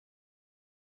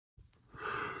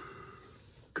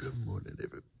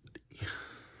everybody.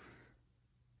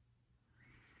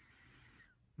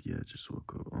 Yeah, I just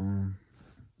woke up. Hold on,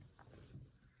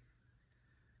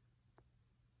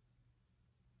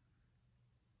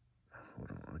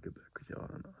 I'll get back with y'all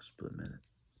in a split minute.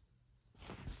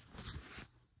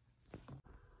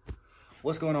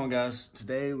 What's going on, guys?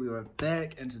 Today we are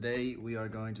back, and today we are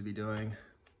going to be doing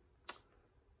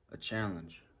a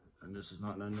challenge. And this is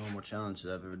not a normal challenge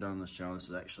that I've ever done. This challenge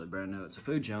is actually brand new. It's a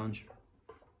food challenge.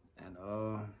 And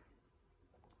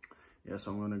yeah,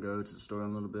 so I'm gonna go to the store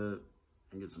in a little bit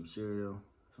and get some cereal,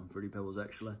 some Fruity Pebbles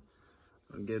actually.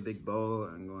 I'm gonna get a big bowl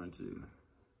and I'm going to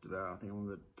devour, I think I'm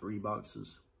gonna get 3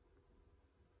 boxes.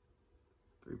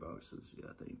 3 boxes, yeah,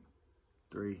 I think.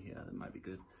 3, yeah, that might be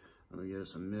good. I'm gonna get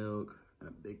some milk and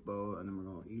a big bowl, and then we're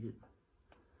gonna eat it.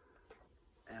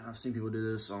 And I've seen people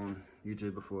do this on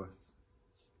YouTube before,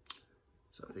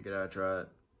 so I figured I'd try it,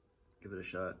 give it a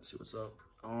shot, see what's up.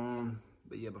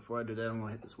 But yeah, before I do that, I'm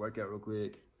gonna hit this workout real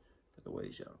quick, get the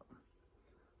weights out.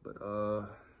 But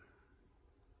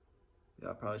yeah,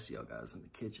 I'll probably see y'all guys in the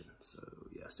kitchen, so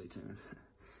yeah, stay tuned.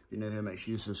 If you're new here, make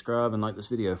sure you subscribe and like this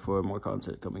video for more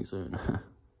content coming soon.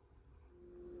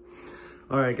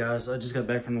 All right, guys, I just got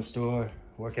back from the store.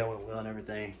 Workout went well and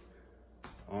everything.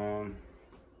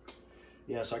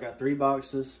 Yeah, so I got 3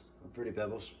 boxes of Fruity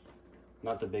Pebbles.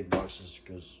 Not the big boxes,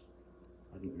 because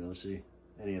I didn't really see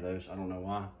any of those. I don't know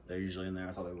why. They're usually in there.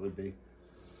 I thought they would be.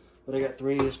 But I got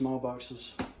 3 small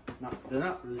boxes. They're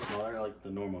not really small. They're like the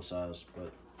normal size.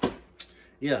 But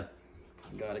yeah,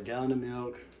 got a gallon of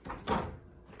milk.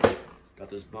 Got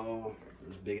this bowl.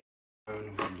 This big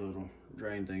little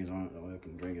drain things on it. That way I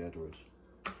can drink it afterwards.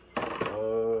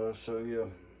 So yeah,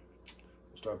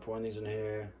 we'll start pouring these in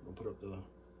here. We'll put up the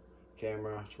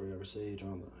camera. That's where you ever see each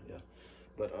other. Yeah,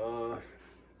 but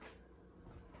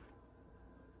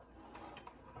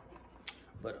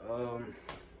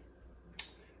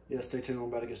yeah, stay tuned. We're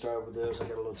about to get started with this. I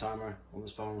got a little timer on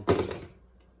this phone,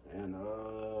 and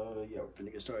yeah, we're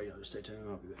finna get started. Y'all just stay tuned.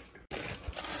 I'll be back.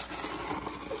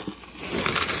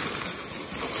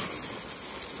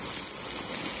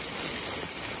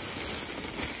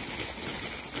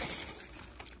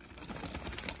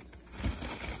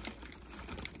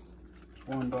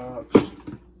 There's 1 box.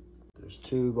 There's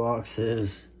 2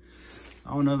 boxes.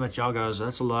 I don't know about y'all guys,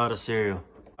 that's a lot of cereal.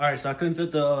 All right, so I couldn't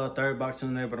fit the 3rd box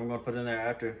in there, but I'm gonna put it in there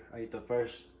after I eat the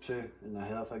first 2 and a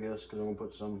half, I guess, because I'm gonna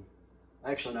put some.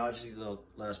 Actually, no, I just eat the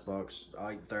last box.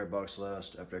 I'll eat the 3rd box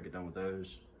last after I get done with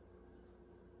those.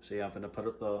 So yeah, I'm gonna put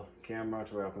up the camera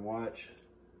to where I can watch,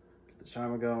 get the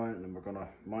timer going, and then we're gonna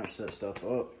munch that stuff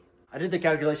up. I did the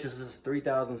calculations. This is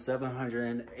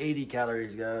 3,780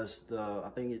 calories, guys. I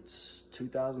think it's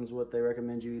 2,000 is what they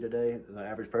recommend you eat a day, the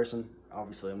average person.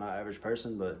 Obviously, I'm not an average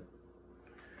person, but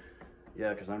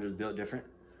yeah, because I'm just built different.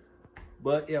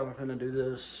 But yeah, we're gonna do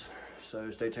this. So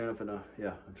stay tuned. I'm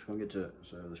just gonna get to it.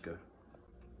 So let's go.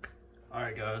 All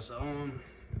right, guys. Yeah,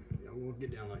 we'll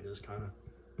get down like this, kind of.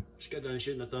 Just got done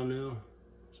shooting the thumbnail.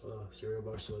 So cereal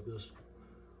box like this.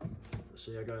 Let's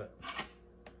see, I got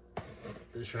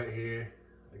this right here.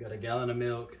 I got a gallon of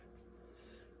milk.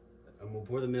 I'm gonna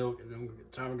pour the milk, and then we'll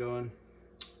get the timer going.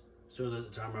 As soon as the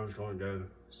timer, I'm just gonna go.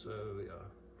 So yeah,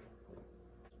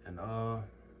 and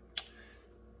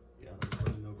yeah, let me pour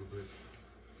the milk real quick.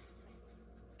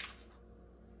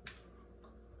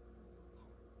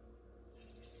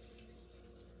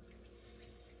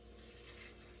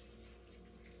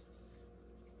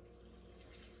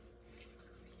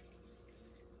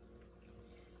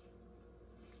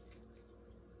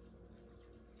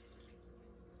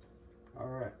 All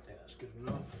right, yeah, that's good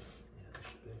enough. Yeah, that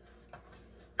should be.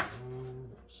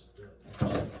 Set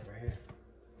that right here.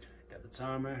 Got the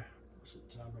timer. Set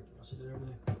the timer. Did I set it over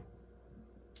there?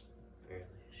 Barely.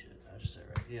 Shit. I just set it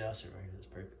right. Yeah, I set it right here. That's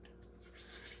perfect.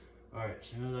 All right, as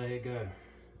soon as I hit go,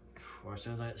 or as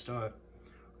soon as I hit start,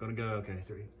 we're gonna go. Okay,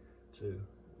 3, 2, 1. Okay,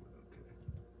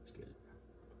 let's get it.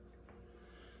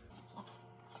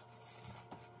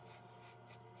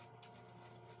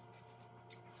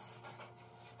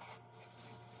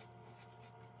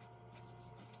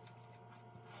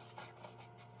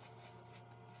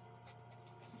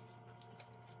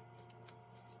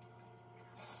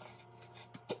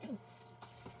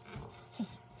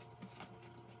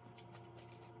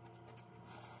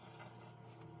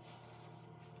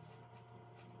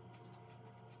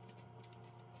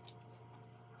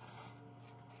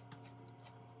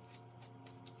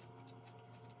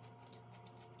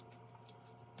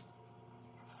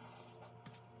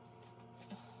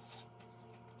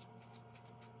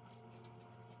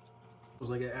 was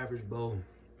like an average bowl,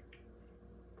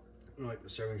 like the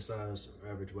serving size,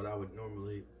 average what I would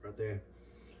normally eat right there.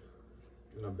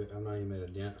 And I'm not even made a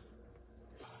dent.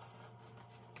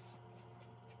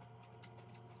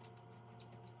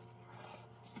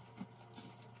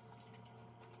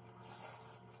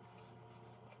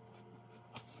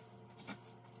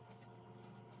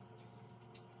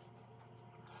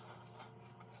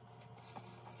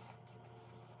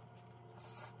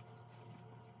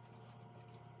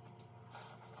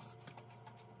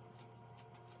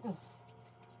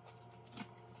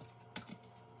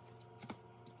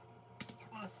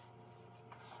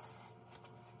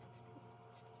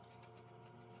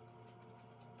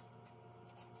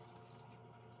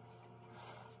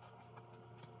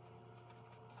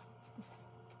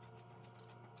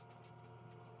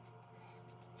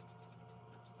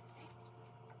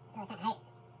 Oh, it's not right.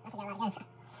 Must have got a lot again.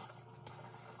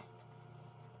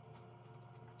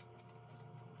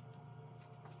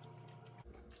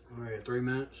 All right, 3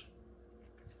 minutes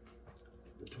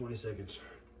and 20 seconds.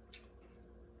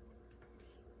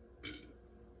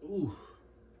 Ooh,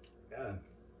 God.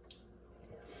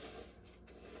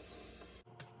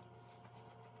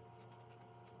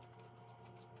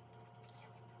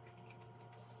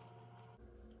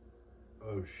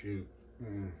 Oh, shoot.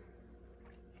 Mm.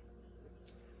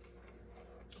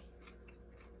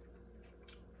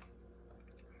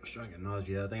 I'm starting to get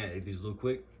nausea. I think I ate these a little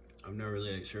quick. I've never really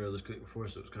ate cereal this quick before,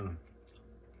 so it's kind of,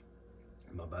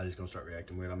 my body's gonna start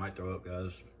reacting weird. I might throw up,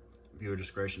 guys. Viewer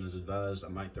discretion is advised. I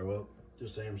might throw up.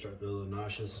 Just saying, I'm starting to feel a little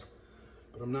nauseous.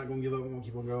 But I'm not gonna give up. I'm gonna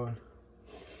keep on going.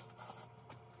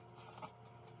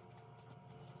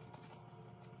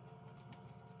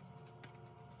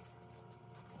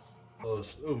 Oh,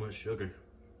 so much sugar.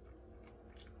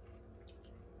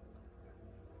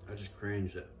 I just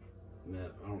cringed at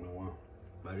that. I don't know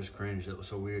why. I just cringed. That was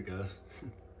so weird, guys.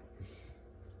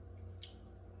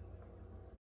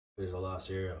 There's a lot of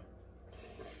cereal.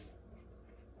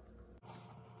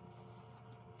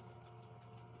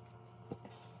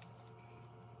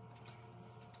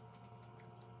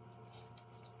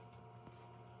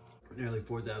 Nearly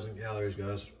 4,000 calories,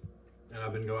 guys. And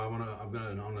I've been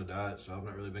on a diet, so I've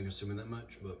not really been consuming that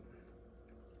much, but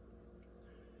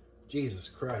Jesus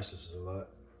Christ, this is a lot.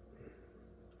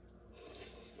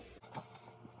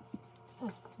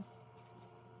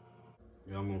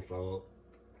 Yeah, I'm gonna follow up.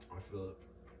 I feel it.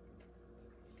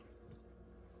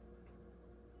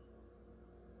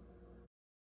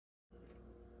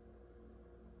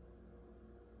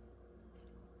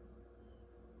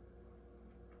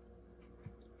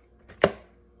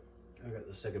 I got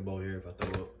the second bowl here if I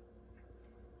throw up.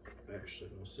 Actually,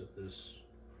 I'm gonna set this.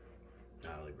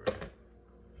 Nah, leave it.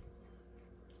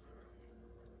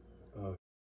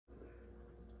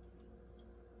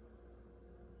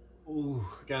 Ooh,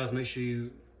 guys, make sure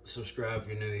you subscribe if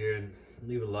you're new here and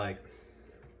leave a like.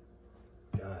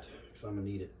 God, because I'm gonna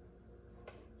need it.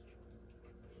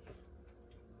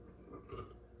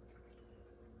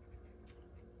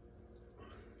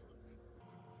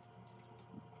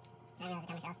 I don't know the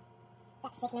timer's off. Is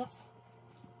that 6 minutes?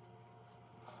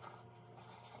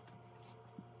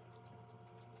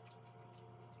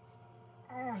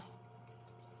 Oh.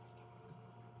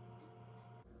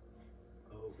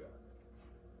 Oh God.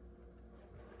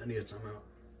 I need a timeout.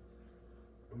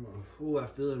 Ooh, I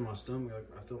feel it in my stomach.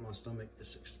 I feel my stomach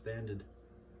is expanded.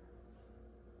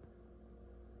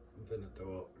 I'm finna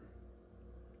throw up.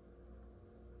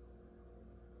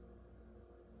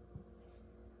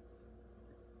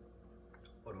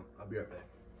 Hold on, I'll be right back.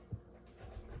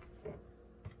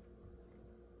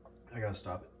 I gotta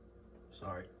stop it.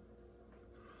 Sorry.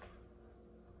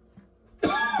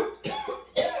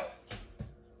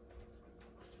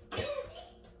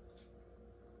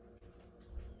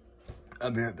 I'll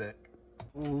be right back.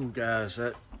 Ooh, guys,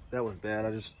 that was bad.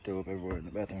 I just threw up everywhere in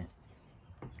the bathroom.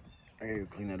 I gotta go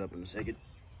clean that up in a second.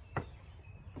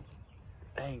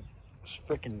 Dang, it's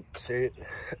freaking serious.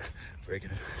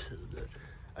 Freaking,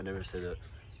 I never said that.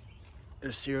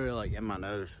 There's cereal like in my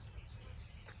nose.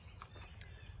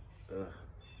 Ugh,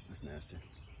 that's nasty.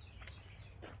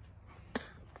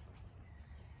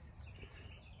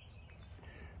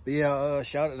 But yeah,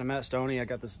 shout out to Matt Stoney. I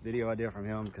got this video idea from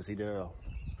him because he did it a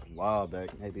while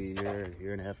back, maybe a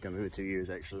year and a half ago, maybe 2 years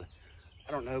actually.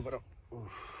 I don't know, but I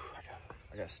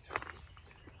got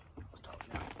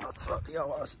I'll talk to y'all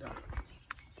while I sit down.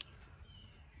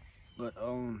 But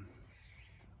I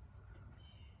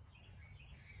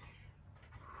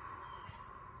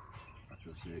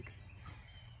feel sick.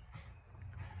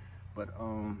 But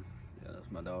yeah,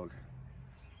 that's my dog.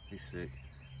 He's sick.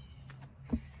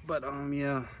 But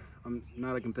yeah, I'm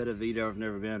not a competitive eater. I've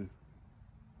never been.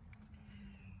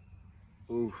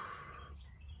 Ooh.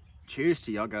 Cheers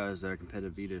to y'all guys that are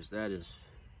competitive eaters. That is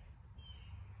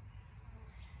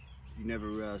You never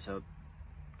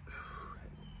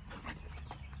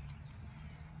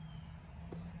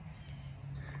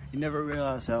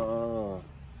realize how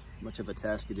much of a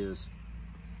task it is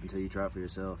until you try it for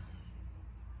yourself.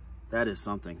 That is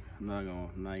something. I'm not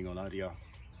even gonna lie to y'all.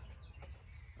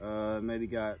 Maybe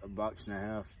got a box and a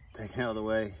half taken out of the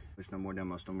way. Push no more down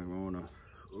my stomach.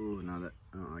 Oh, now that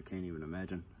I can't even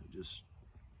imagine. It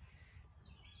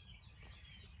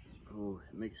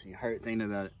makes me hurt thinking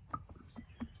about it.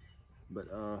 But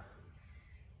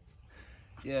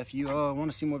yeah, if you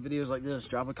want to see more videos like this,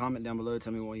 drop a comment down below.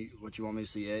 Tell me what you want me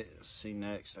to see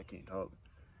next. I can't talk.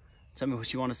 Tell me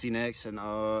what you want to see next, and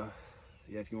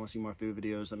yeah, if you want to see more food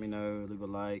videos, let me know. Leave a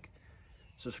like,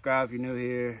 subscribe if you're new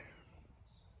here.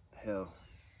 Hell,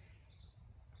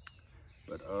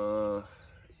 but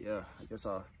yeah, I guess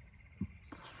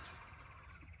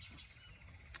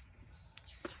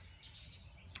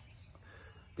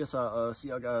I'll see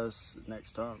y'all guys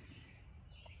next time.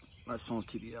 Nice Phones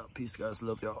TV out. Peace, guys.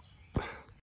 Love y'all.